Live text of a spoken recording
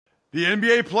The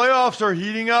NBA playoffs are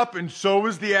heating up, and so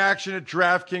is the action at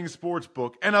DraftKings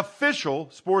Sportsbook, an official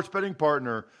sports betting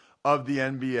partner of the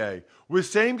NBA. With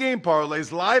same-game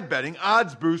parlays, live betting,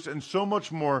 odds boosts, and so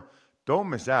much more, don't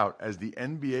miss out as the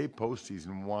NBA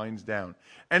postseason winds down.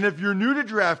 And if you're new to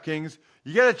DraftKings,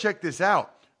 you got to check this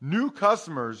out. New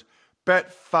customers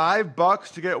bet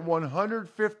 $5 to get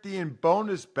 $150 in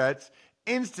bonus bets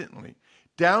instantly.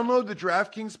 Download the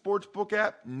DraftKings Sportsbook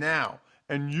app now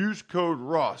and use code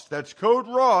ROSS. That's code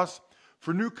ROSS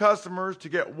for new customers to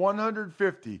get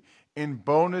 $150 in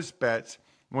bonus bets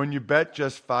when you bet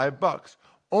just $5.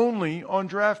 Only on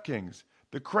DraftKings.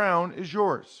 The crown is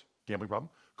yours. Gambling problem?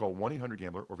 Call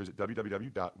 1-800-GAMBLER or visit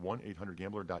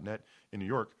www.1800gambler.net. In New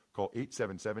York, call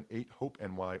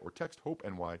 877-8-HOPE-NY or text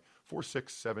HOPE-NY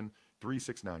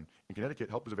 467-369. In Connecticut,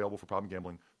 help is available for problem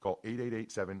gambling. Call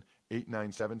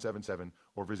 888-7-897-7777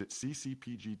 or visit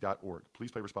ccpg.org.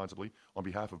 Please play responsibly on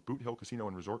behalf of Boot Hill Casino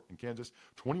and Resort in Kansas.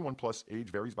 21 plus, age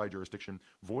varies by jurisdiction.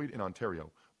 Void in Ontario.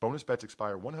 Bonus bets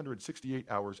expire 168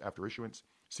 hours after issuance.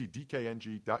 See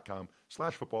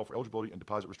dkng.com/football for eligibility and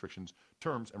deposit restrictions,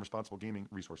 terms, and responsible gaming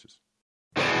resources.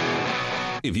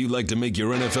 If you'd like to make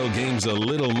your NFL games a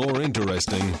little more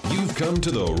interesting, you've come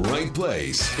to the right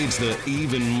place. It's the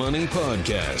Even Money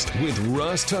Podcast with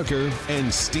Ross Tucker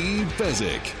and Steve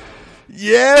Fezzik.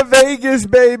 Yeah, Vegas,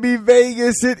 baby,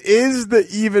 Vegas. It is the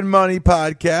Even Money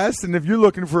Podcast. And if you're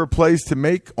looking for a place to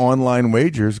make online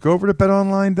wagers, go over to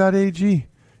betonline.ag.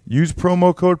 Use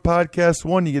promo code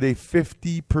podcast1. You get a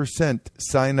 50%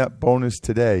 sign-up bonus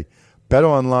today.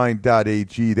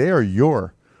 betonline.ag. They are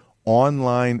your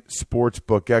online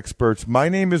sportsbook experts. My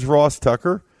name is Ross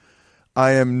Tucker.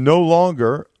 I am no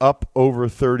longer up over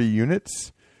 30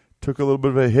 units. Took a little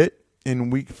bit of a hit in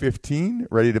week 15,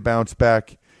 ready to bounce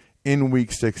back in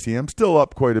week 16. I'm still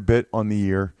up quite a bit on the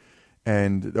year,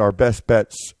 and our best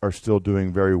bets are still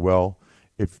doing very well.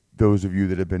 If those of you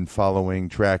that have been following,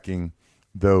 tracking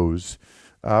those,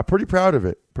 pretty proud of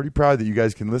it. Pretty proud that you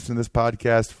guys can listen to this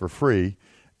podcast for free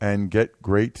and get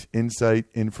great insight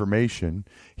information.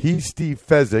 He's Steve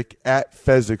Fezzik at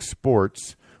Fezzik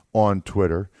Sports on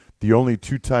Twitter, the only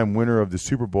two-time winner of the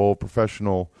Super Bowl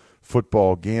professional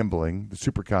football gambling, the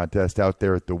Super Contest out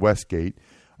there at the Westgate.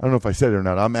 I don't know if I said it or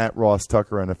not. I'm at Ross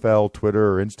Tucker NFL,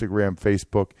 Twitter, or Instagram,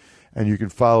 Facebook, and you can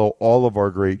follow all of our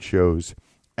great shows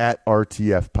at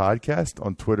RTF Podcast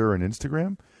on Twitter and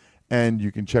Instagram, and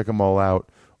you can check them all out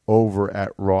over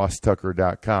at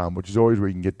rosstucker.com, which is always where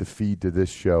you can get the feed to this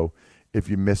show if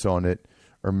you miss on it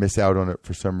or miss out on it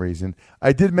for some reason.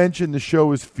 I did mention the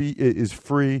show is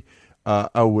free.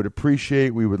 I would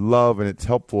appreciate, we would love, and it's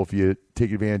helpful if you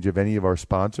take advantage of any of our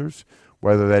sponsors,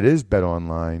 whether that is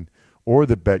BetOnline or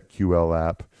the BetQL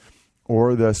app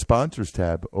or the sponsors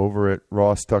tab over at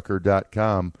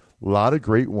rosstucker.com. A lot of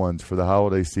great ones for the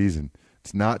holiday season.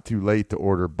 It's not too late to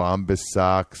order Bombas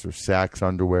socks or Saxx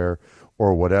underwear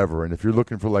or whatever. And if you're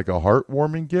looking for like a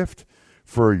heartwarming gift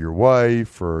for your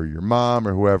wife or your mom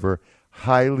or whoever,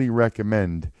 highly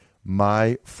recommend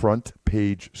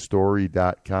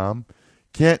myfrontpagestory.com.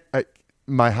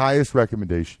 My highest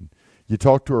recommendation, you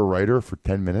talk to a writer for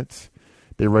 10 minutes.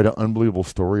 They write an unbelievable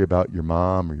story about your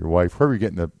mom or your wife, whoever you're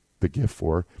getting the gift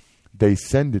for. They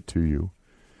send it to you.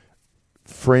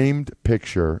 Framed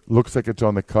picture, looks like it's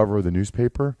on the cover of the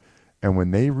newspaper. And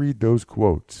when they read those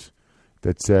quotes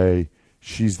that say,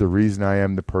 she's the reason I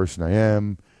am the person I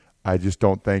am, I just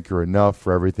don't thank her enough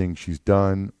for everything she's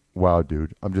done. Wow,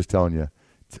 dude, I'm just telling you,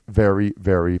 it's very,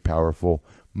 very powerful.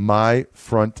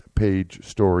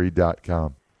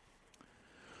 myfrontpagestory.com.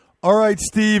 All right,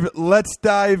 Steve, let's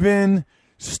dive in.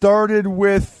 Started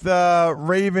with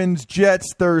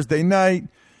Ravens-Jets Thursday night.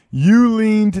 You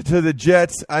leaned to the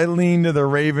Jets. I leaned to the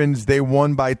Ravens. They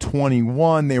won by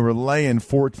 21. They were laying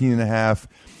 14.5.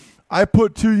 I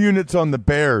put 2 units on the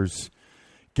Bears,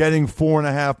 getting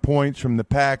 4.5 points from the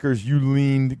Packers. You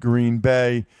leaned Green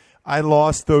Bay. I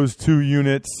lost those 2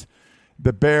 units.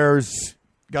 The Bears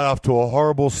got off to a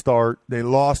horrible start. They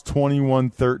lost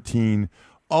 21-13.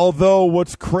 Although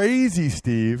what's crazy,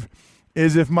 Steve,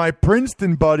 is if my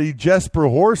Princeton buddy Jesper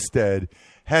Horsted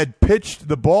had pitched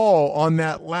the ball on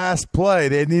that last play,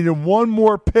 they needed one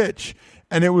more pitch,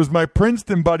 and it was my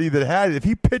Princeton buddy that had it. If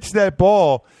he pitched that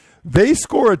ball, they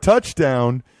score a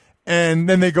touchdown, and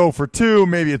then they go for 2.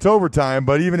 Maybe it's overtime,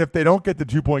 but even if they don't get the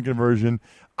 2-point conversion,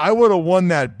 I would have won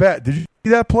that bet. Did you see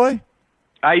that play?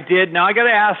 I did. Now, I got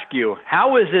to ask you,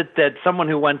 how is it that someone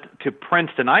who went to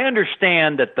Princeton, I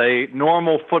understand that the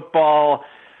normal football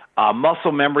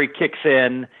muscle memory kicks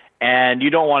in, and you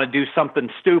don't want to do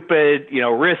something stupid,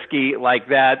 risky like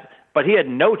that. But he had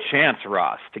no chance,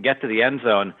 Ross, to get to the end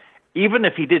zone. even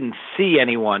if he didn't see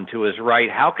anyone to his right,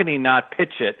 how can he not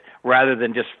pitch it rather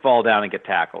than just fall down and get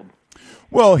tackled?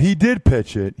 Well, he did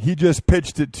pitch it. He just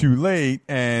pitched it too late,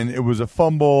 and it was a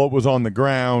fumble. It was on the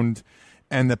ground,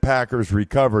 and the Packers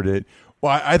recovered it.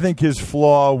 Well, I think his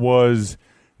flaw was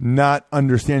not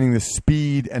understanding the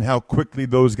speed and how quickly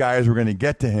those guys were going to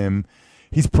get to him.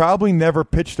 He's probably never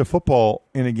pitched a football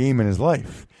in a game in his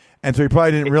life, and so he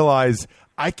probably didn't realize,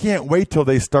 I can't wait till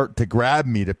they start to grab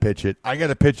me to pitch it. I got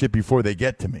to pitch it before they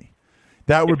get to me.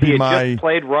 That would be my. If he had just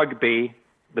played rugby,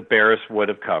 the Bears would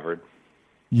have covered.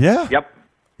 Yeah. Yep.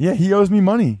 Yeah, he owes me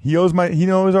money. He owes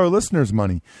our listeners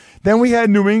money. Then we had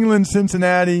New England,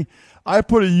 Cincinnati. I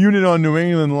put a unit on New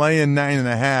England laying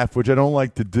 9.5, which I don't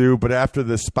like to do, but after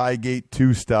the Spygate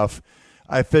 2 stuff,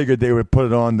 I figured they would put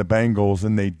it on the Bengals,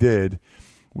 and they did.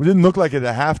 We didn't look like it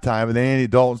at halftime, and then Andy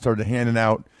Dalton started handing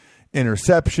out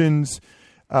interceptions.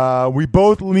 We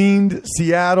both leaned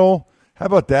Seattle. How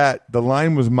about that? The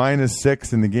line was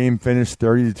 -6, and the game finished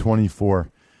 30-24.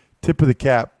 Tip of the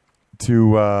cap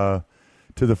to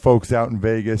the folks out in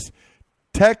Vegas.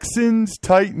 Texans,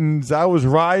 Titans. I was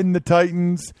riding the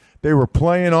Titans. They were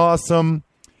playing awesome.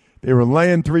 They were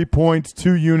laying 3 points,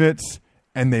 2 units,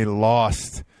 and they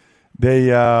lost.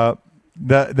 The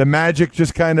Magic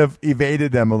just kind of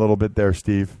evaded them a little bit there,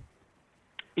 Steve.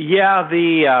 Yeah,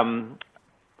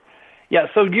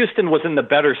 so Houston was in the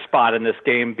better spot in this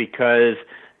game because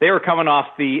they were coming off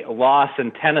the loss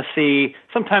in Tennessee.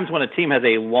 Sometimes when a team has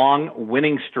a long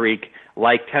winning streak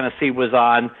like Tennessee was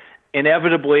on,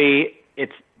 inevitably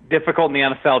it's difficult in the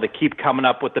NFL to keep coming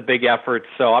up with the big efforts.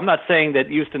 So I'm not saying that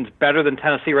Houston's better than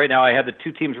Tennessee right now. I have the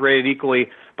two teams rated equally,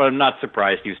 but I'm not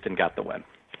surprised Houston got the win.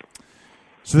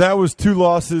 So that was 2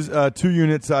 losses, 2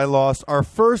 units I lost. Our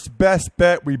first best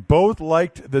bet, we both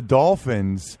liked the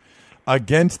Dolphins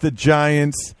against the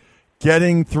Giants,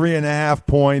 getting 3.5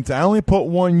 points. I only put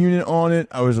 1 unit on it.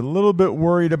 I was a little bit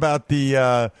worried about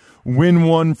the win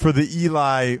one for the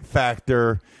Eli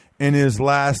factor in his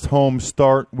last home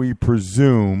start, we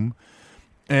presume.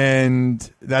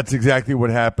 And that's exactly what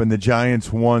happened. The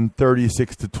Giants won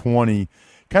 36-20.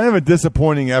 Kind of a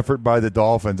disappointing effort by the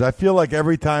Dolphins. I feel like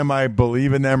every time I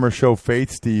believe in them or show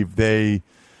faith, Steve, they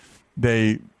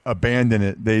abandon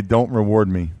it. They don't reward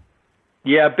me.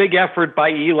 Yeah, big effort by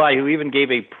Eli, who even gave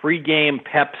a pregame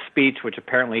pep speech, which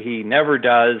apparently he never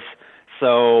does.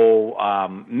 So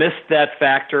missed that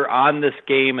factor on this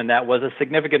game, and that was a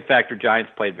significant factor.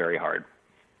 Giants played very hard.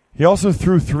 He also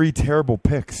threw 3 terrible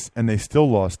picks, and they still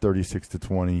lost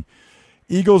 36-20.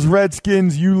 Eagles,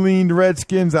 Redskins, you leaned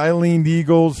Redskins. I leaned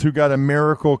Eagles, who got a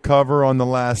miracle cover on the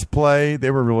last play.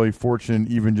 They were really fortunate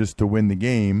even just to win the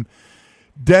game.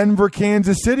 Denver,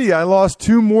 Kansas City, I lost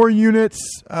 2 more units.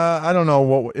 I don't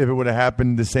know if it would have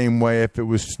happened the same way if it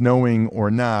was snowing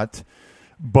or not,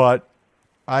 but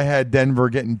I had Denver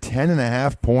getting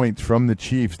 10.5 points from the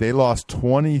Chiefs. They lost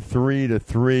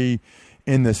 23-3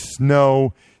 in the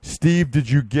snow. Steve, did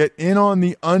you get in on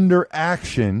the under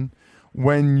action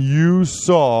when you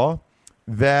saw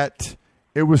that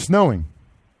it was snowing?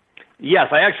 Yes,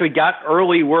 I actually got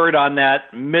early word on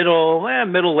that middle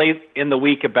late in the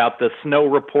week about the snow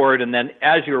report, and then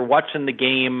as you were watching the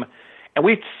game, and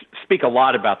we speak a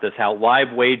lot about this, how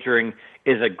live wagering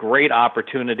is a great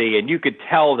opportunity, and you could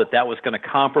tell that was going to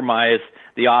compromise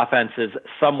the offenses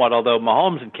somewhat, although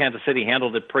Mahomes and Kansas City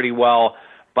handled it pretty well.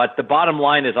 But the bottom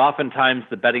line is oftentimes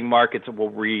the betting markets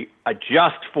will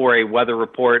readjust for a weather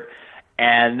report.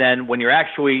 And then when you're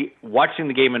actually watching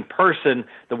the game in person,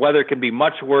 the weather can be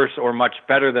much worse or much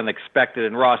better than expected.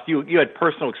 And Ross, you had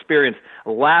personal experience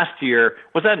last year.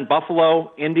 Was that in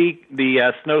Buffalo, Indy,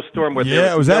 the snowstorm? Where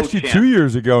it was actually 2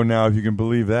 years ago now, if you can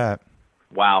believe that.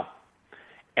 Wow.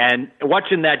 And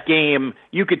watching that game,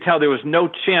 you could tell there was no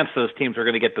chance those teams were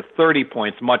going to get to 30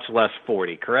 points, much less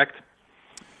 40, correct?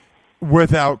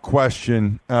 Without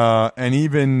question. And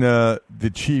even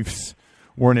the Chiefs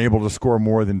weren't able to score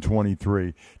more than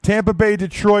 23. Tampa Bay,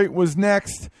 Detroit was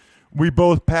next. We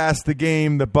both passed the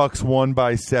game. The Bucs won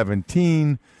by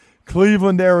 17.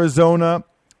 Cleveland, Arizona,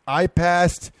 I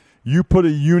passed. You put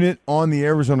a unit on the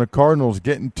Arizona Cardinals,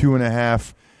 getting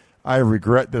 2.5. I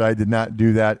regret that I did not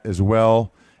do that as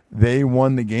well. They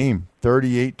won the game,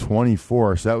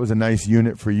 38-24. So that was a nice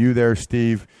unit for you there,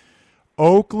 Steve.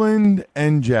 Oakland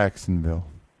and Jacksonville.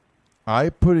 I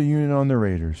put a unit on the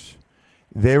Raiders.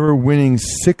 They were winning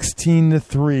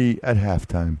 16-3 at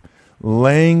halftime,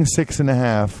 laying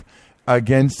 6.5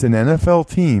 against an NFL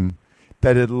team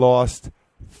that had lost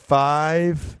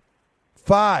five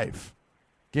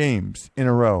games in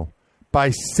a row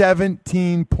by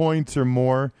 17 points or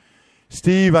more.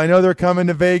 Steve, I know they're coming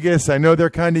to Vegas. I know they're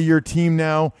kind of your team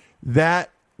now. That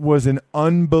was an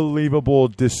unbelievable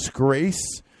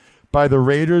disgrace by the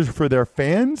Raiders for their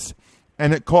fans,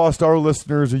 and it cost our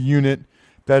listeners a unit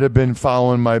that have been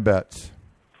following my bets.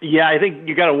 Yeah, I think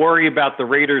you got to worry about the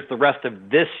Raiders the rest of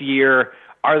this year.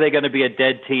 Are they going to be a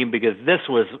dead team? Because this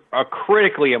was a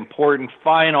critically important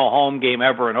final home game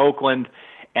ever in Oakland,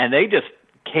 and they just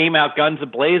came out guns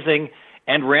a-blazing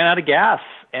and ran out of gas.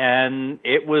 And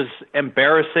it was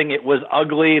embarrassing. It was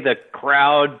ugly. The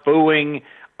crowd booing,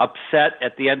 upset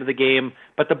at the end of the game.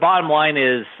 But the bottom line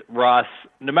is, Ross,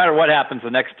 no matter what happens the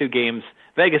next two games,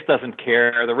 Vegas doesn't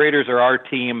care. The Raiders are our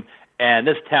team, and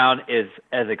this town is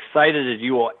as excited as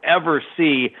you will ever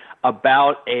see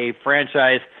about a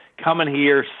franchise coming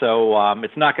here. So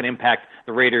it's not going to impact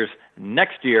the Raiders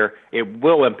next year. It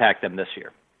will impact them this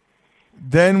year.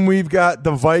 Then we've got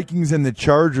the Vikings and the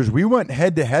Chargers. We went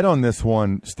head-to-head on this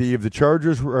one, Steve. The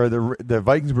Chargers were the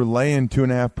Vikings were laying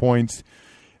 2.5 points.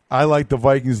 I like the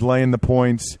Vikings laying the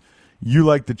points. You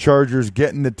like the Chargers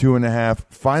getting the 2.5.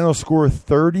 Final score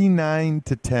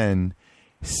 39-10.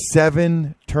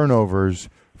 7 turnovers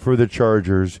for the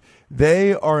Chargers.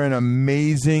 They are an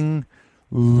amazing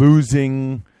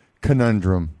losing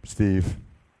conundrum, Steve.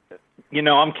 You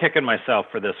know, I'm kicking myself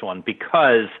for this one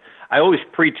because I always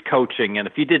preach coaching, and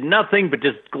if you did nothing but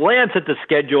just glance at the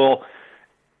schedule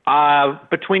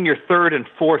between your third and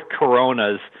fourth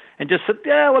Coronas and just said,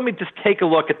 let me just take a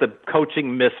look at the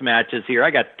coaching mismatches here.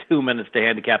 I got 2 minutes to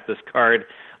handicap this card.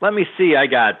 Let me see. I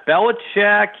got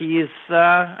Belichick.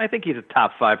 I think he's a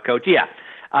top 5 coach. Yeah.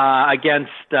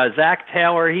 Against Zach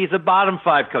Taylor, he's a bottom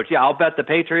 5 coach. Yeah, I'll bet the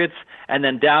Patriots. And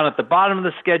then down at the bottom of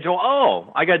the schedule,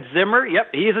 I got Zimmer. Yep,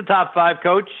 he's a top 5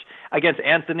 coach. Against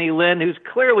Anthony Lynn, who's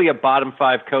clearly a bottom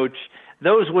 5 coach.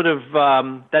 Those would have,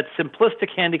 that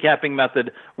simplistic handicapping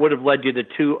method would have led you to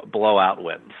 2 blowout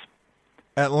wins.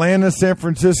 Atlanta, San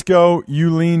Francisco, you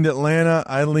leaned Atlanta.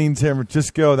 I leaned San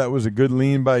Francisco. That was a good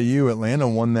lean by you. Atlanta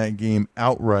won that game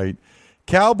outright.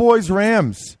 Cowboys,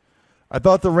 Rams. I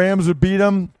thought the Rams would beat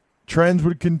them. Trends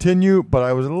would continue, but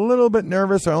I was a little bit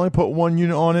nervous. I only put 1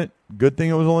 unit on it. Good thing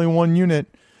it was only 1 unit.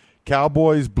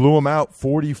 Cowboys blew them out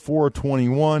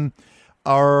 44-21.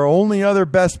 Our only other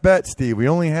best bet, Steve, we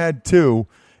only had 2.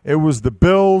 It was the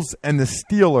Bills and the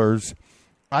Steelers.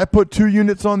 I put 2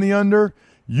 units on the under.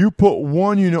 You put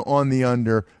 1 unit on the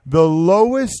under. The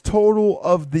lowest total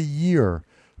of the year,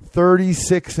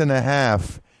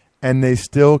 36.5, and they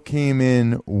still came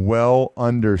in well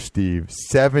under, Steve,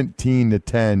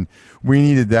 17-10. We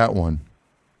needed that one.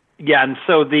 Yeah, and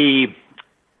so the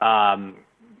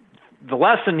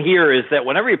lesson here is that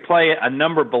whenever you play a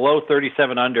number below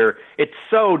 37 under, it's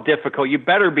so difficult. You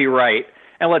better be right.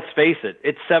 And let's face it,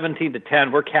 it's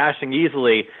 17-10. We're cashing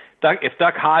easily. If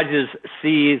Duck Hodges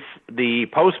sees the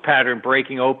post pattern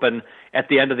breaking open at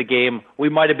the end of the game, we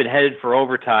might have been headed for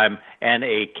overtime and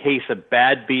a case of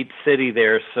bad beat city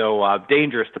there. So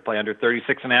dangerous to play under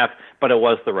 36.5, but it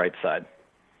was the right side.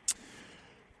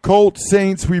 Colts,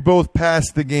 Saints, we both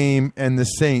passed the game, and the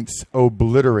Saints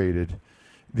obliterated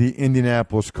the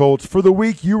Indianapolis Colts. For the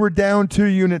week, you were down 2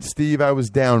 units, Steve. I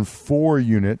was down 4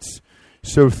 units.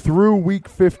 So through week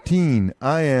 15,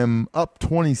 I am up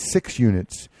 26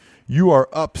 units. You are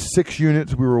up 6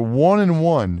 units. We were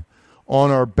 1-1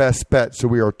 on our best bet. So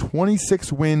we are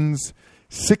 26 wins,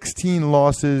 16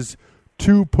 losses,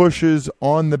 2 pushes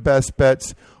on the best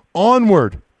bets.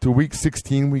 Onward to week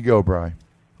 16 we go, Bri.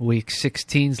 Week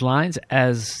 16's lines,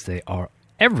 as they are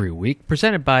every week,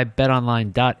 presented by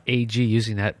betonline.ag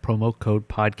using that promo code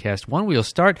podcast1. We'll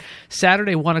start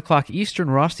Saturday, 1 o'clock Eastern.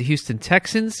 Ross, the Houston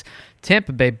Texans,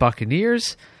 Tampa Bay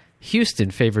Buccaneers. Houston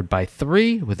favored by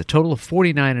 3 with a total of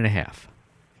 49.5.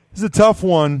 This is a tough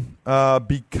one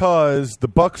because the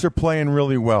Bucs are playing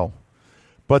really well.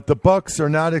 But the Bucs are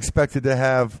not expected to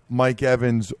have Mike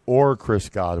Evans or Chris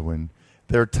Godwin.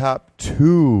 They're top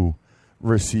 2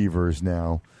 receivers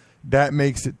now. That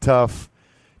makes it tough.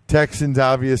 Texans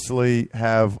obviously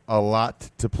have a lot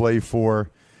to play for.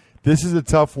 This is a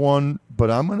tough one,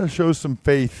 but I'm going to show some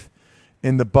faith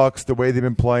in the Bucs the way they've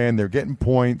been playing. They're getting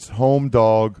points, home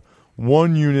dog,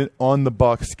 1 unit on the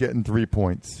Bucs getting 3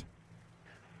 points.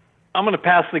 I'm going to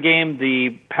pass the game.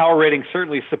 The power ratings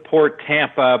certainly support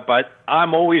Tampa, but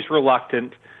I'm always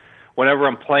reluctant whenever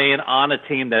I'm playing on a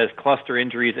team that has cluster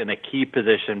injuries in a key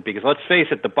position because let's face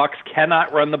it, the Bucs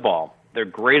cannot run the ball. They're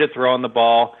great at throwing the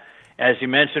ball. As you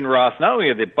mentioned, Ross, not only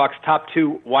are the Bucs' top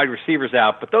 2 wide receivers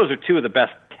out, but those are 2 of the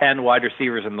best 10 wide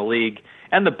receivers in the league.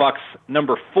 And the Bucs'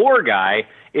 number 4 guy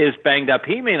is banged up.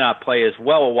 He may not play as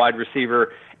well a wide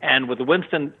receiver. And with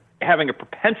Winston having a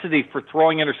propensity for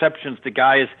throwing interceptions to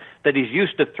guys that he's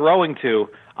used to throwing to,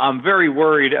 I'm very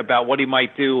worried about what he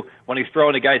might do when he's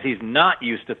throwing to guys he's not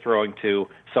used to throwing to,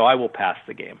 so I will pass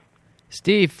the game.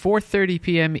 Steve, 4:30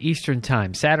 p.m. Eastern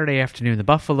Time, Saturday afternoon. The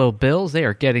Buffalo Bills, they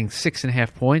are getting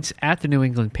 6.5 points at the New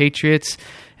England Patriots,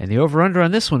 and the over-under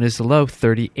on this one is the low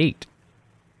 38.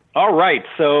 All right,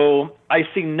 so I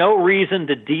see no reason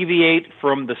to deviate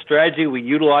from the strategy we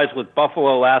utilized with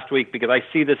Buffalo last week because I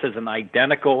see this as an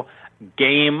identical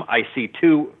game. I see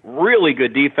two really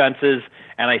good defenses,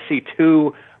 and I see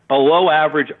two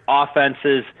below-average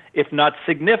offenses, if not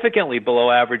significantly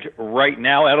below average right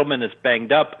now. Edelman is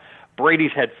banged up.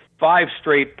 Brady's had 5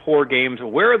 straight poor games.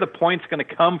 Where are the points going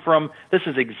to come from? This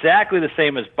is exactly the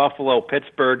same as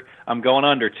Buffalo-Pittsburgh. I'm going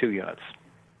under 2 units.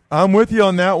 I'm with you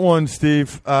on that one,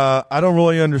 Steve. I don't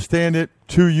really understand it.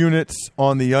 2 units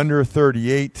on the under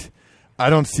 38. I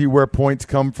don't see where points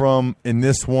come from in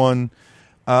this one.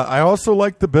 I also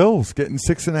like the Bills getting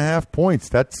 6.5 points.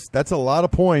 That's a lot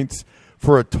of points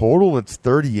for a total that's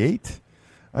 38.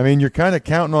 I mean, you're kind of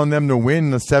counting on them to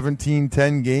win the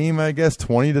 17-10 game, I guess,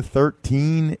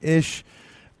 20-13-ish.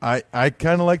 I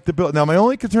kind of like the Bills. Now, my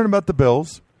only concern about the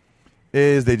Bills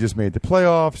is they just made the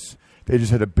playoffs. They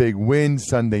just had a big win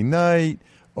Sunday night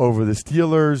over the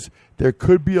Steelers. There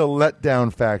could be a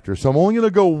letdown factor. So I'm only going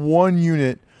to go 1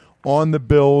 unit on the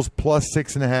Bills plus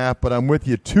 6.5, but I'm with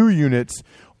you. 2 units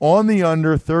on the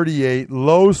under 38,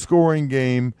 low-scoring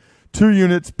game. 2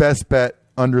 units, best bet,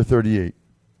 under 38.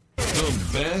 The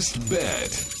best bet.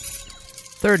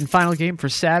 Third and final game for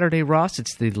Saturday, Ross.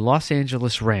 It's the Los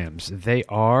Angeles Rams. They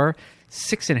are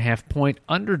 6.5-point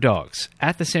underdogs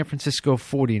at the San Francisco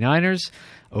 49ers,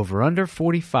 over under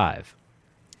 45.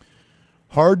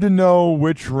 Hard to know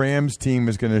which Rams team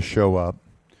is going to show up.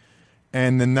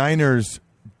 And the Niners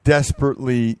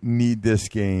desperately need this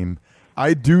game.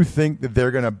 I do think that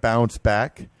they're going to bounce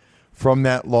back from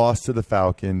that loss to the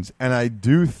Falcons. And I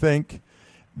do think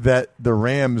that the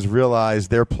Rams realize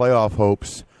their playoff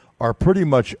hopes are pretty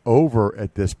much over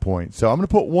at this point. So I'm going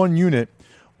to put 1 unit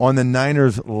on the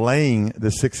Niners laying the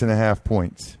 6.5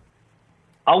 points.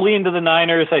 I'll lean to the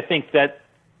Niners. I think that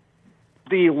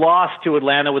the loss to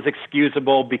Atlanta was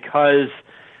excusable because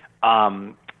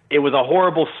it was a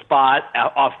horrible spot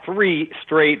off 3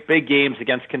 straight big games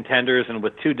against contenders, and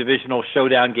with 2 divisional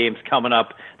showdown games coming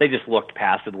up, they just looked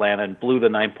past Atlanta and blew the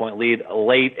 9-point lead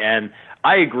late. And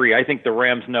I agree. I think the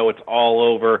Rams know it's all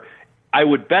over. I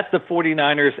would bet the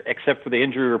 49ers, except for the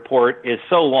injury report, is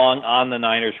so long on the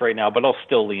Niners right now, but I'll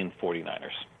still lean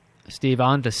 49ers. Steve,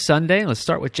 on to Sunday. Let's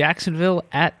start with Jacksonville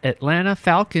at Atlanta.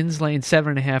 Falcons laying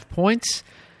 7.5 points.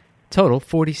 Total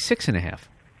 46.5.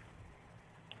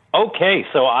 Okay,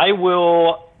 so I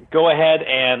will go ahead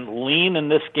and lean in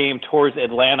this game towards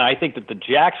Atlanta. I think that the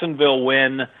Jacksonville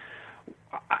win,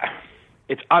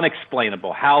 it's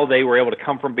unexplainable how they were able to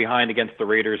come from behind against the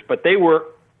Raiders, but they were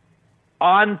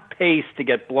on pace to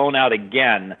get blown out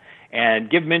again. And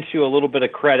give Minshew a little bit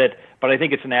of credit, but I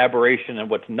think it's an aberration. And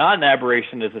what's not an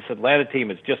aberration is this Atlanta team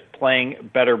is just playing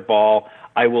better ball.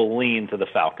 I will lean to the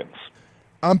Falcons.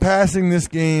 I'm passing this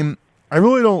game. I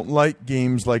really don't like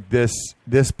games like this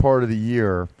part of the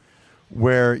year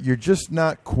where you're just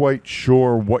not quite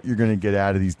sure what you're going to get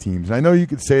out of these teams. And I know you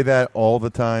could say that all the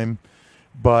time,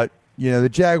 but the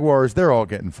Jaguars, they're all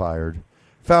getting fired.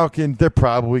 Falcons, they're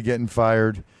probably getting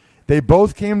fired. They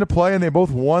both came to play, and they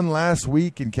both won last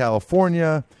week in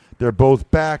California. They're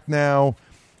both back now.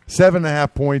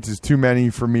 7.5 points is too many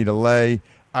for me to lay.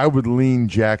 I would lean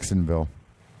Jacksonville.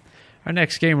 Our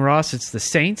next game, Ross, it's the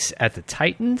Saints at the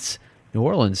Titans. New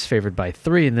Orleans favored by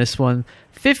 3 in this one.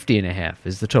 50.5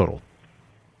 is the total.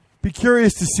 Be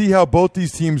curious to see how both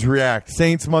these teams react.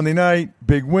 Saints Monday night,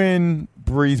 big win.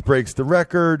 Breeze breaks the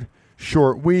record.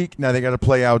 Short week. Now they got to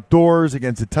play outdoors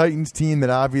against a Titans team that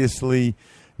obviously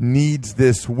needs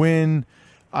this win.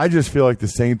 I just feel like the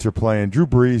Saints are playing. Drew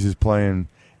Brees is playing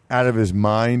out of his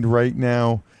mind right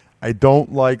now. I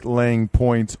don't like laying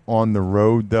points on the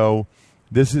road, though.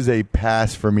 This is a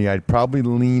pass for me. I'd probably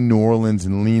lean New Orleans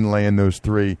and lean laying those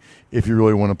 3 if you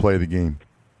really want to play the game.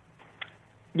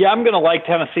 Yeah, I'm going to like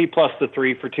Tennessee plus the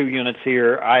 3 for 2 units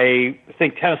here. I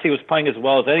think Tennessee was playing as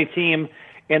well as any team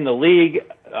in the league.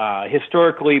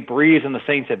 Historically, Brees and the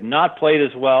Saints have not played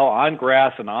as well on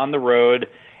grass and on the road.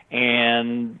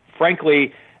 And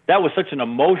frankly, that was such an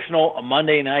emotional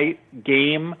Monday night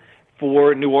game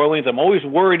for New Orleans. I'm always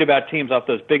worried about teams off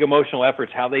those big emotional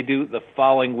efforts, how they do the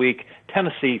following week.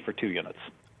 Tennessee for 2 units.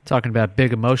 Talking about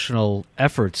big emotional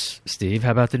efforts, Steve,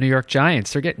 how about the New York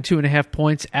Giants? They're getting 2.5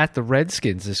 points at the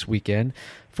Redskins this weekend.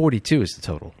 42 is the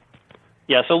total.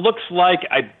 Yeah, so it looks like,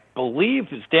 I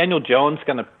believe, is Daniel Jones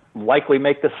going to likely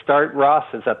make the start, Ross?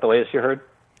 Is that the latest you heard?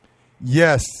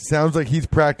 Yes, sounds like he's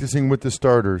practicing with the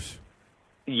starters.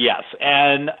 Yes,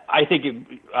 and I think,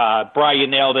 Brian, you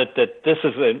nailed it, that this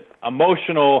is an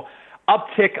emotional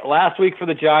uptick last week for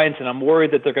the Giants, and I'm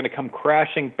worried that they're going to come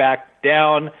crashing back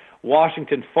down.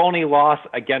 Washington, phony loss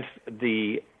against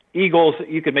the Eagles.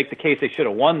 You could make the case they should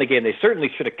have won the game. They certainly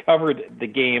should have covered the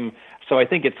game. So I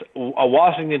think it's a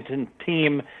Washington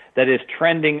team that is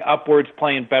trending upwards,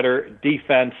 playing better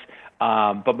defense.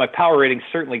 But my power ratings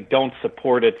certainly don't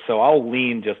support it, so I'll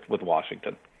lean just with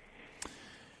Washington.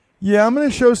 Yeah, I'm going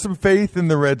to show some faith in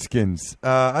the Redskins.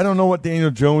 I don't know what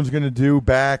Daniel Jones is going to do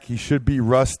back. He should be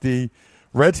rusty.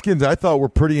 Redskins, I thought, were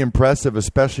pretty impressive,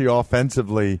 especially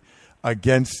offensively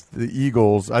against the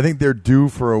Eagles. I think they're due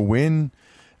for a win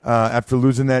after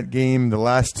losing that game, the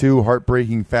last two,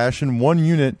 heartbreaking fashion. 1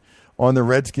 unit on the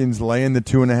Redskins laying the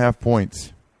 2.5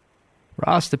 points.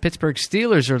 Ross, the Pittsburgh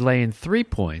Steelers are laying 3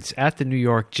 points at the New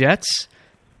York Jets.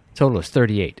 Total is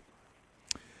 38.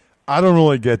 I don't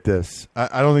really get this.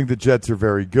 I don't think the Jets are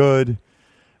very good.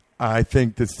 I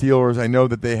think the Steelers, I know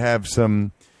that they have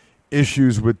some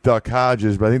issues with Duck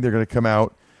Hodges, but I think they're going to come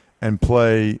out and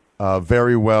play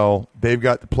very well. They've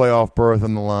got the playoff berth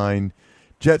on the line.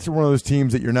 Jets are one of those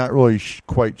teams that you're not really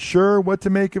quite sure what to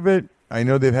make of it. I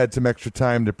know they've had some extra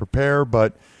time to prepare,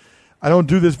 but I don't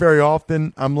do this very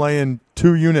often. I'm laying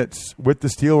 2 units with the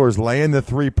Steelers, laying the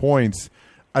 3 points.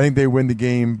 I think they win the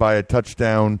game by a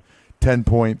touchdown, 10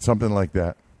 points, something like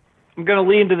that. I'm going to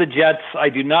lean to the Jets. I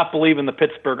do not believe in the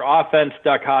Pittsburgh offense.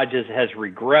 Duck Hodges has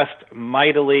regressed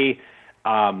mightily.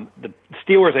 The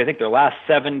Steelers, I think their last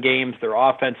 7 games, their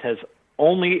offense has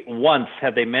only once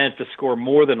have they managed to score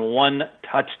more than 1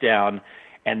 touchdown,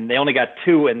 and they only got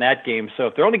 2 in that game. So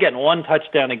if they're only getting 1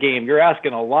 touchdown a game, you're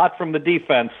asking a lot from the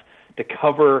defense to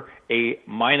cover a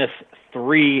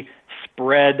 -3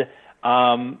 spread.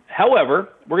 However,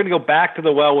 we're going to go back to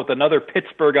the well with another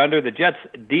Pittsburgh under. The Jets'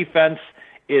 defense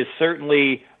is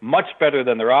certainly much better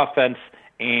than their offense,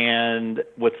 and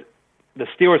with the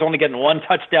Steelers only getting 1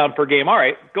 touchdown per game, all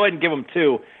right, go ahead and give them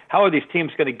 2. How are these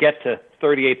teams going to get to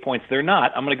 38 points? They're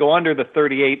not. I'm going to go under the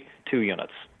 38, 2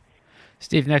 units.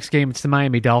 Steve, next game, it's the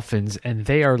Miami Dolphins, and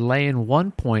they are laying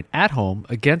 1 point at home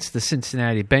against the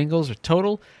Cincinnati Bengals, a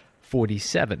total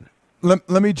 47. Let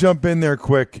me jump in there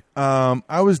quick.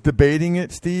 I was debating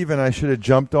it, Steve, and I should have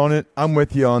jumped on it. I'm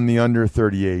with you on the under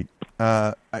 38.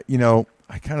 I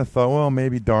kind of thought, well,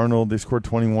 maybe Darnold, they scored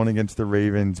 21 against the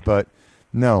Ravens, but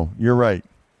no, you're right.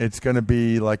 It's going to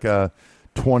be like a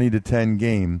 20-10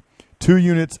 game. 2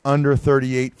 units under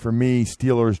 38 for me,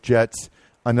 Steelers, Jets,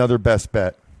 another best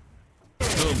bet.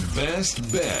 The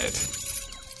best bet.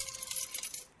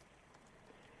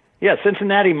 Yeah,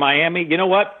 Cincinnati, Miami. You know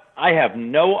what? I have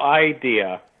no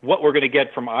idea what we're going to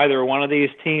get from either one of these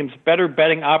teams. Better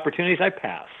betting opportunities, I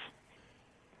pass.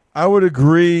 I would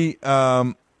agree.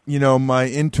 My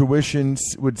intuitions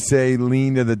would say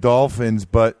lean to the Dolphins,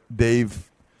 but they've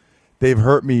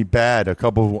hurt me bad a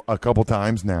couple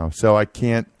times now. So I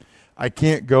can't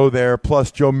go there.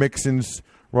 Plus, Joe Mixon's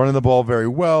running the ball very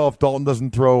well. If Dalton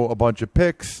doesn't throw a bunch of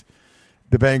picks,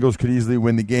 the Bengals could easily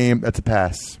win the game. That's a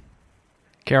pass.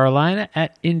 Carolina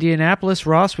at Indianapolis.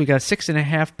 Ross, we got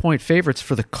 6.5 point favorites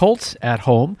for the Colts at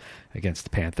home against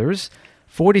the Panthers.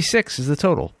 46 is the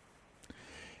total.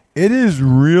 It is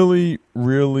really,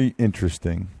 really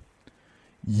interesting.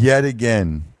 Yet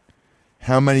again,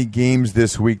 how many games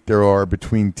this week there are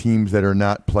between teams that are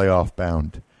not playoff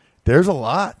bound. There's a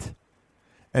lot.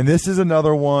 And this is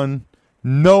another one.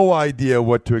 No idea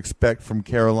what to expect from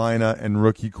Carolina and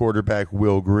rookie quarterback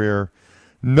Will Grier.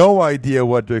 No idea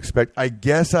what to expect. I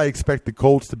guess I expect the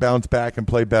Colts to bounce back and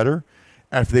play better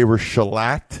after they were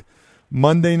shellacked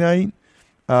Monday night.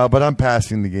 But I'm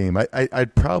passing the game.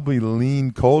 I'd probably lean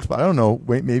Colts, but I don't know.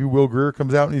 Wait, maybe Will Grier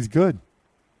comes out and he's good.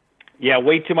 Yeah,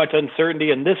 way too much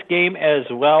uncertainty in this game as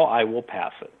well. I will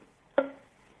pass it.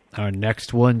 Our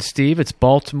next one, Steve, it's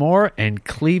Baltimore and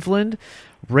Cleveland.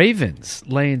 Ravens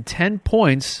laying 10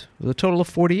 points with a total of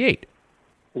 48.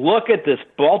 Look at this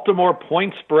Baltimore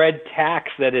point spread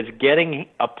tax that is getting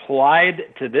applied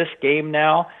to this game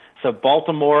now. So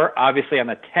Baltimore, obviously, on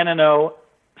a 10-0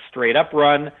 straight-up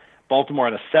run. Baltimore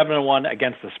on a 7-1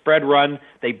 against the spread run.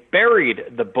 They buried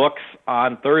the books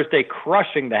on Thursday,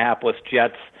 crushing the hapless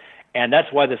Jets, and that's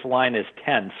why this line is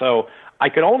 10. So I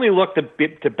could only look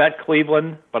to bet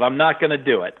Cleveland, but I'm not going to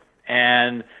do it.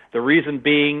 And the reason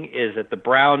being is that the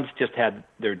Browns just had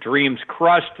their dreams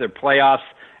crushed, their playoffs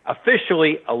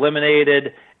officially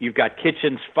eliminated. You've got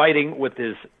Kitchens fighting with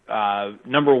his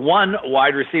number 1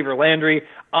 wide receiver, Landry,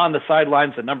 on the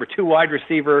sidelines. The number 2 wide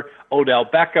receiver, Odell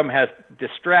Beckham, has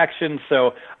distraction.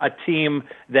 So a team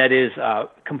that is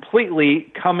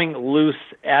completely coming loose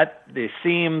at the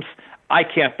seams. I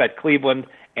can't bet Cleveland,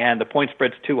 and the point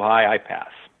spread's too high. I pass.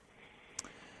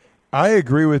 I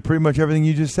agree with pretty much everything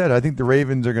you just said. I think the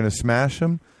Ravens are going to smash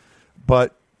them,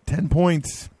 but 10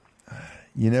 points,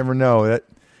 you never know.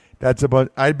 That's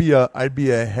about. I'd be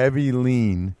a heavy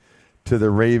lean to the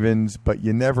Ravens, but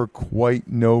you never quite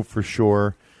know for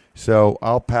sure. So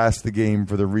I'll pass the game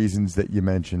for the reasons that you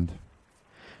mentioned.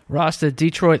 Ross, the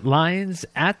Detroit Lions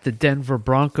at the Denver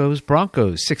Broncos.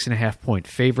 Broncos 6.5-point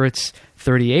favorites,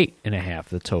 38.5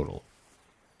 the total.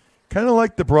 Kind of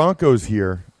like the Broncos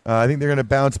here. I think they're going to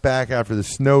bounce back after the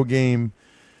snow game.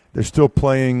 They're still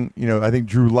playing. I think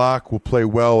Drew Lock will play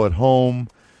well at home.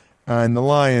 And the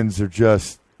Lions are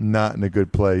just not in a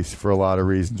good place for a lot of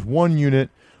reasons. One unit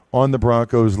on the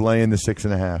Broncos laying the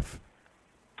 6.5.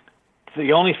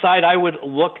 The only side I would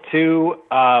look to,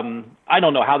 I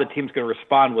don't know how the team's going to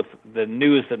respond with the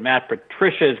news that Matt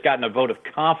Patricia has gotten a vote of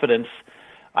confidence.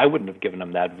 I wouldn't have given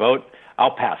him that vote.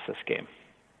 I'll pass this game.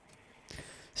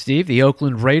 Steve, the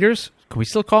Oakland Raiders. Can we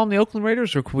still call them the Oakland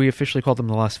Raiders, or can we officially call them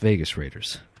the Las Vegas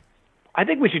Raiders? I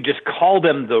think we should just call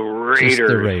them the Raiders. Just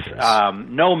the Raiders.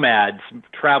 Nomads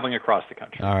traveling across the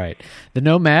country. All right. The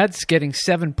Nomads getting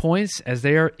 7 points as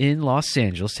they are in Los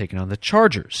Angeles taking on the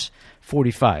Chargers.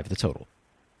 45 the total.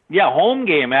 Yeah, home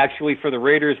game actually for the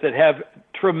Raiders that have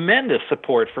tremendous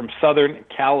support from Southern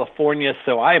California.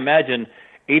 So I imagine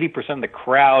 80% of the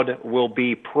crowd will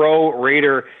be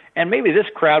pro-Raider. And maybe this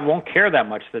crowd won't care that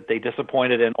much that they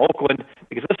disappointed in Oakland,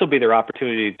 because this will be their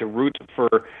opportunity to root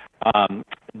for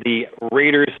the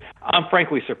Raiders. I'm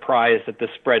frankly surprised that the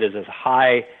spread is as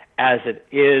high as it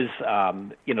is.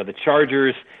 The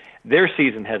Chargers, their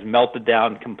season has melted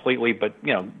down completely, but,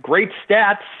 great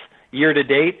stats year to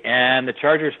date, and the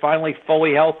Chargers finally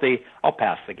fully healthy. I'll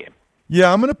pass the game.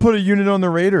 Yeah, I'm going to put a unit on the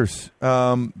Raiders.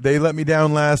 They let me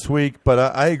down last week,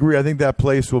 but I agree. I think that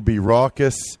place will be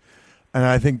raucous, and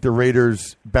I think the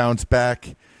Raiders bounce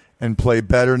back and play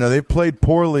better. Now, they've played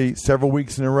poorly several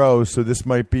weeks in a row, so this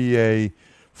might be a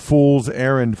fool's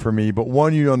errand for me, but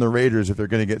one unit on the Raiders if they're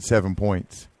going to get 7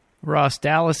 points. Ross,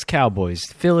 Dallas Cowboys,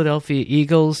 Philadelphia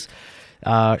Eagles.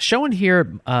 Showing here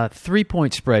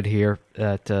 3-point spread here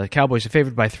that Cowboys are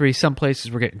favored by 3. Some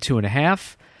places we're getting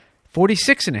 2.5.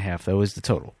 46.5, though, is the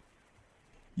total.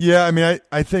 Yeah, I mean,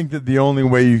 I think that the only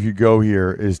way you could go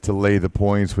here is to lay the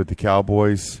points with the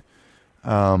Cowboys.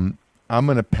 I'm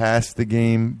going to pass the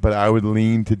game, but I would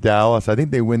lean to Dallas. I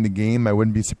think they win the game. I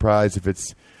wouldn't be surprised if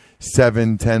it's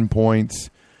 7, 10 points.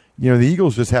 The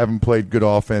Eagles just haven't played good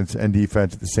offense and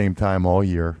defense at the same time all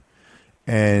year.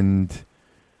 And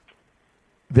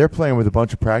they're playing with a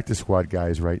bunch of practice squad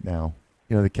guys right now.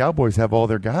 The Cowboys have all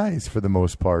their guys for the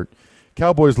most part.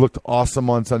 Cowboys looked awesome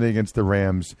on Sunday against the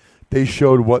Rams. They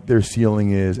showed what their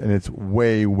ceiling is, and it's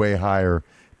way, way higher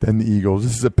than the Eagles.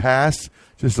 This is a pass,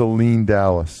 just a lean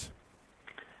Dallas.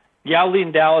 Yeah, I'll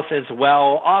lean Dallas as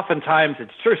well. Oftentimes, it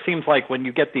sure seems like when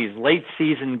you get these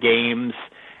late-season games,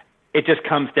 it just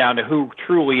comes down to who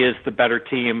truly is the better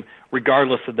team,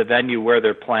 regardless of the venue where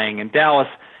they're playing. And Dallas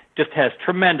just has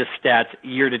tremendous stats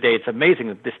year to date. It's amazing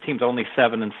that this team's only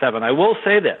 7-7. I will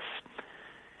say this.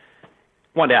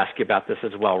 Wanted to ask you about this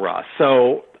as well, Ross.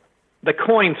 So the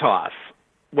coin toss,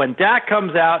 when Dak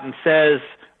comes out and says,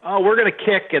 oh, we're going to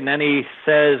kick, and then he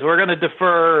says, we're going to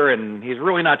defer, and he's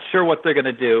really not sure what they're going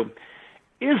to do,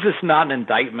 is this not an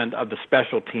indictment of the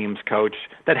special teams coach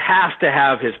that has to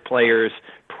have his players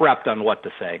prepped on what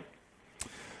to say?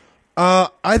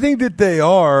 I think that they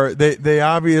are. They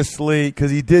obviously,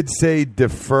 because he did say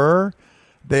defer,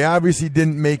 they obviously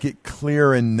didn't make it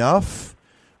clear enough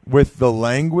with the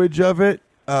language of it,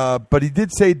 but he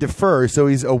did say defer, so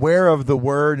he's aware of the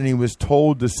word, and he was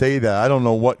told to say that. I don't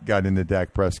know what got into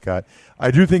Dak Prescott. I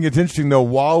do think it's interesting, though,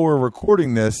 while we're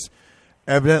recording this,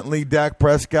 evidently Dak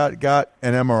Prescott got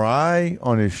an MRI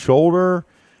on his shoulder,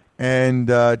 and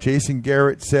Jason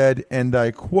Garrett said, and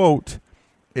I quote,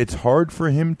 it's hard for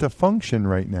him to function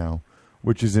right now,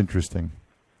 which is interesting.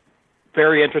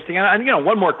 Very interesting. And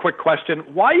one more quick question.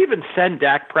 Why even send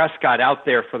Dak Prescott out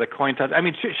there for the coin toss? I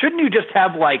mean, shouldn't you just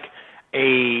have like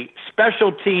a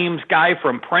special teams guy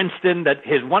from Princeton that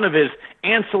one of his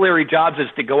ancillary jobs is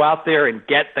to go out there and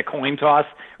get the coin toss,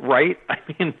 right? I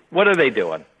mean, what are they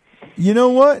doing? You know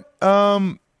what?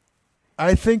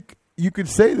 I think you could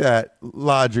say that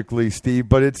logically, Steve,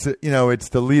 but it's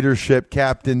the leadership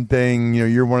captain thing.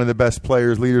 You're one of the best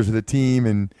players, leaders of the team,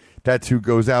 and that's who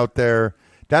goes out there.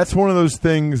 That's one of those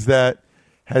things that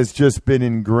has just been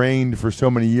ingrained for so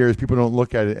many years. People don't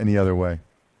look at it any other way.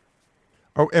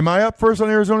 Oh, am I up first on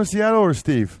Arizona, Seattle, or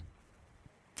Steve?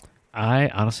 I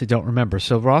honestly don't remember.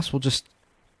 So Ross,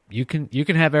 you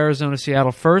can have Arizona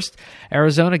Seattle first.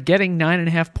 Arizona getting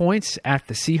 9.5 points at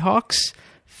the Seahawks.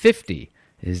 50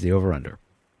 is the over-under.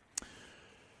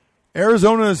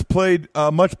 Arizona has played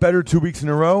much better 2 weeks in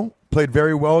a row. Played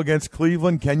very well against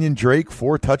Cleveland. Kenyon Drake,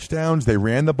 4 touchdowns. They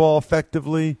ran the ball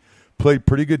effectively. Played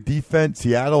pretty good defense.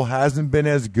 Seattle hasn't been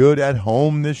as good at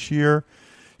home this year.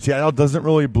 Seattle doesn't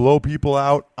really blow people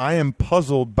out. I am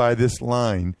puzzled by this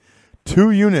line.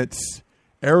 2 units,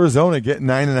 Arizona getting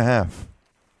 9.5.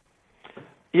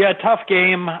 Yeah, tough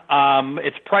game.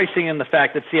 It's pricing in the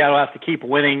fact that Seattle has to keep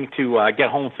winning to get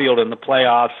home field in the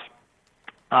playoffs.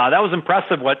 That was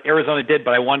impressive what Arizona did,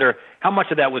 but I wonder how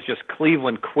much of that was just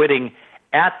Cleveland quitting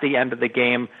at the end of the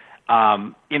game.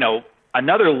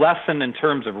 Another lesson in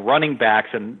terms of running backs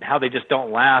and how they just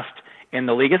don't last in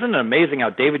the league. Isn't it amazing how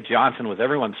David Johnson was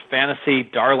everyone's fantasy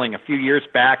darling a few years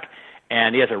back,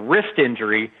 and he has a wrist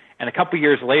injury, and a couple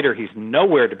years later he's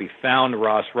nowhere to be found,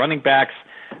 Ross. Running backs,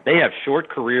 they have short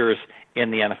careers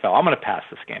in the NFL. I'm going to pass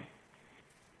this game.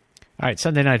 All right,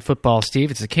 Sunday Night Football, Steve.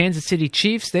 It's the Kansas City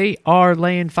Chiefs. They are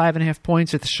laying 5.5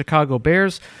 points at the Chicago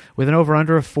Bears with an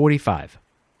over-under of 45.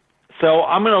 So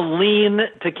I'm going to lean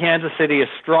to Kansas City, a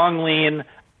strong lean.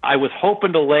 I was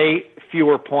hoping to lay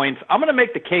fewer points. I'm going to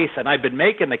make the case, and I've been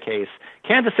making the case,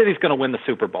 Kansas City's going to win the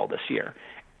Super Bowl this year.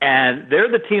 And they're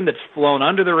the team that's flown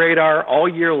under the radar all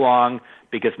year long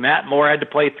because Matt Moore had to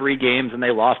play 3 games, and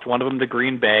they lost one of them to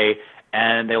Green Bay.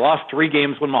 And they lost 3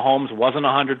 games when Mahomes wasn't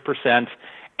 100%.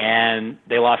 And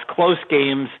they lost close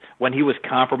games when he was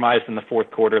compromised in the fourth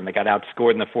quarter, and they got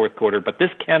outscored in the fourth quarter. But this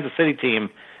Kansas City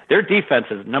team, their defense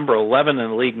is number 11 in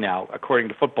the league now, according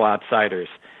to Football Outsiders.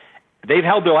 They've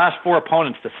held their last 4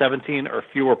 opponents to 17 or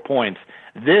fewer points.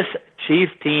 This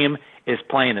Chiefs team is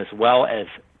playing as well as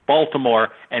Baltimore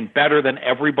and better than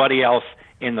everybody else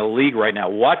in the league right now.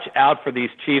 Watch out for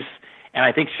these Chiefs, and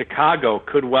I think Chicago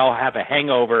could well have a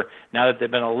hangover now that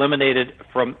they've been eliminated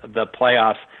from the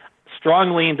playoffs.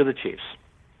 Strong lean to the Chiefs.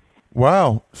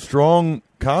 Wow, strong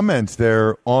comments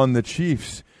there on the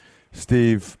Chiefs,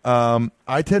 Steve.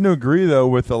 I tend to agree, though,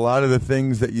 with a lot of the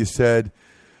things that you said.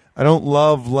 I don't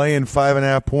love laying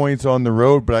 5.5 points on the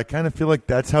road, but I kind of feel like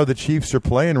that's how the Chiefs are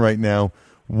playing right now.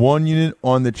 1 unit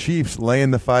on the Chiefs,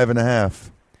 laying the 5.5.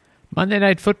 Monday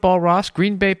Night Football, Ross.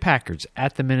 Green Bay Packers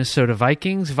at the Minnesota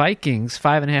Vikings. Vikings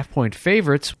 5.5-point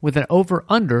favorites with an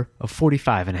over-under of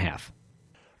 45.5.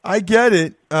 I get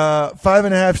it.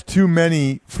 5.5's too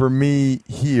many for me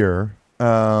here,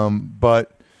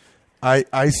 but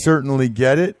I certainly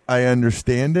get it. I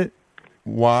understand it.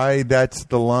 Why that's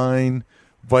the line.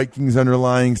 Vikings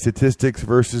underlying statistics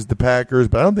versus the Packers,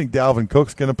 but I don't think Dalvin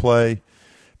Cook's going to play.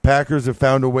 Packers have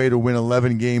found a way to win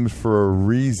 11 games for a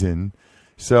reason,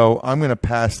 so I'm going to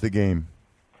pass the game.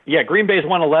 Yeah, Green Bay's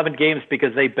won 11 games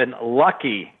because they've been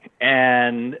lucky,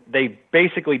 and they've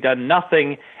basically done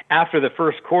nothing after the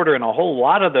first quarter in a whole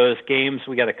lot of those games.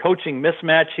 We got a coaching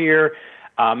mismatch here.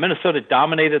 Minnesota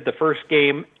dominated the first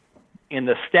game in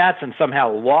the stats and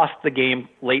somehow lost the game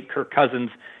late. Kirk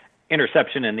Cousins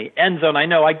interception in the end zone. I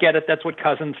know, I get it. That's what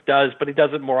Cousins does, but he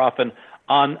does it more often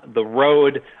on the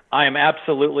road. I am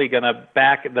absolutely going to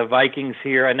back the Vikings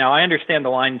here. And now I understand the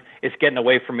line is getting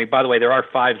away from me. By the way, there are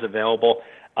 5s available,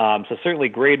 so certainly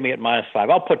grade me at -5.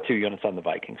 I'll put 2 units on the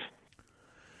Vikings.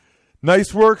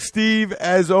 Nice work, Steve.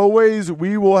 As always,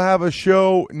 we will have a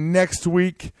show next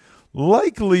week,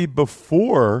 likely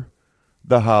before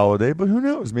the holiday, but who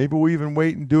knows? Maybe we'll even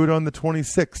wait and do it on the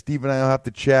 26th. Steve and I will have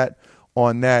to chat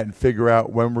on that and figure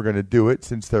out when we're going to do it,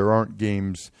 since there aren't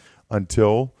games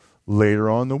until later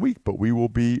on in the week. But we will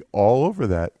be all over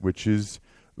that, which is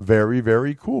very,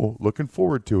 very cool. Looking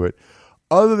forward to it.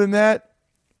 Other than that,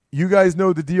 you guys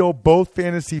know the deal. Both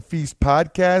Fantasy Feast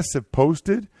podcasts have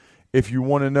posted. If you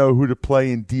want to know who to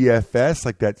play in DFS,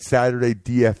 like that Saturday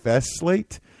DFS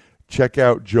slate, check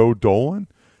out Joe Dolan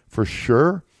for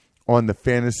sure on the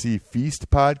Fantasy Feast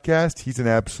podcast. He's an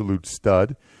absolute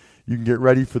stud. You can get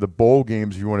ready for the bowl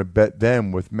games if you want to bet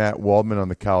them with Matt Waldman on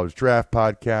the College Draft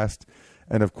podcast.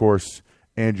 And, of course,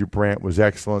 Andrew Brandt was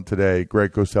excellent today.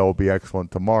 Greg Cosell will be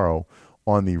excellent tomorrow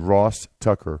on the Ross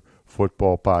Tucker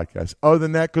Football Podcast. Other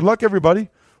than that, good luck, everybody.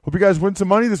 Hope you guys win some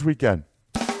money this weekend.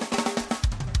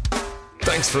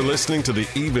 Thanks for listening to the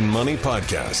Even Money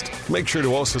Podcast. Make sure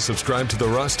to also subscribe to the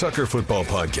Ross Tucker Football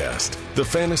Podcast, the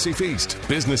Fantasy Feast,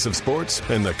 Business of Sports,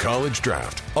 and the College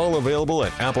Draft. All availavailable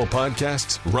at Apple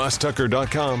Podcasts,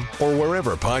 rosstucker.com, or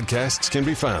wherever podcasts can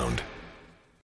be found.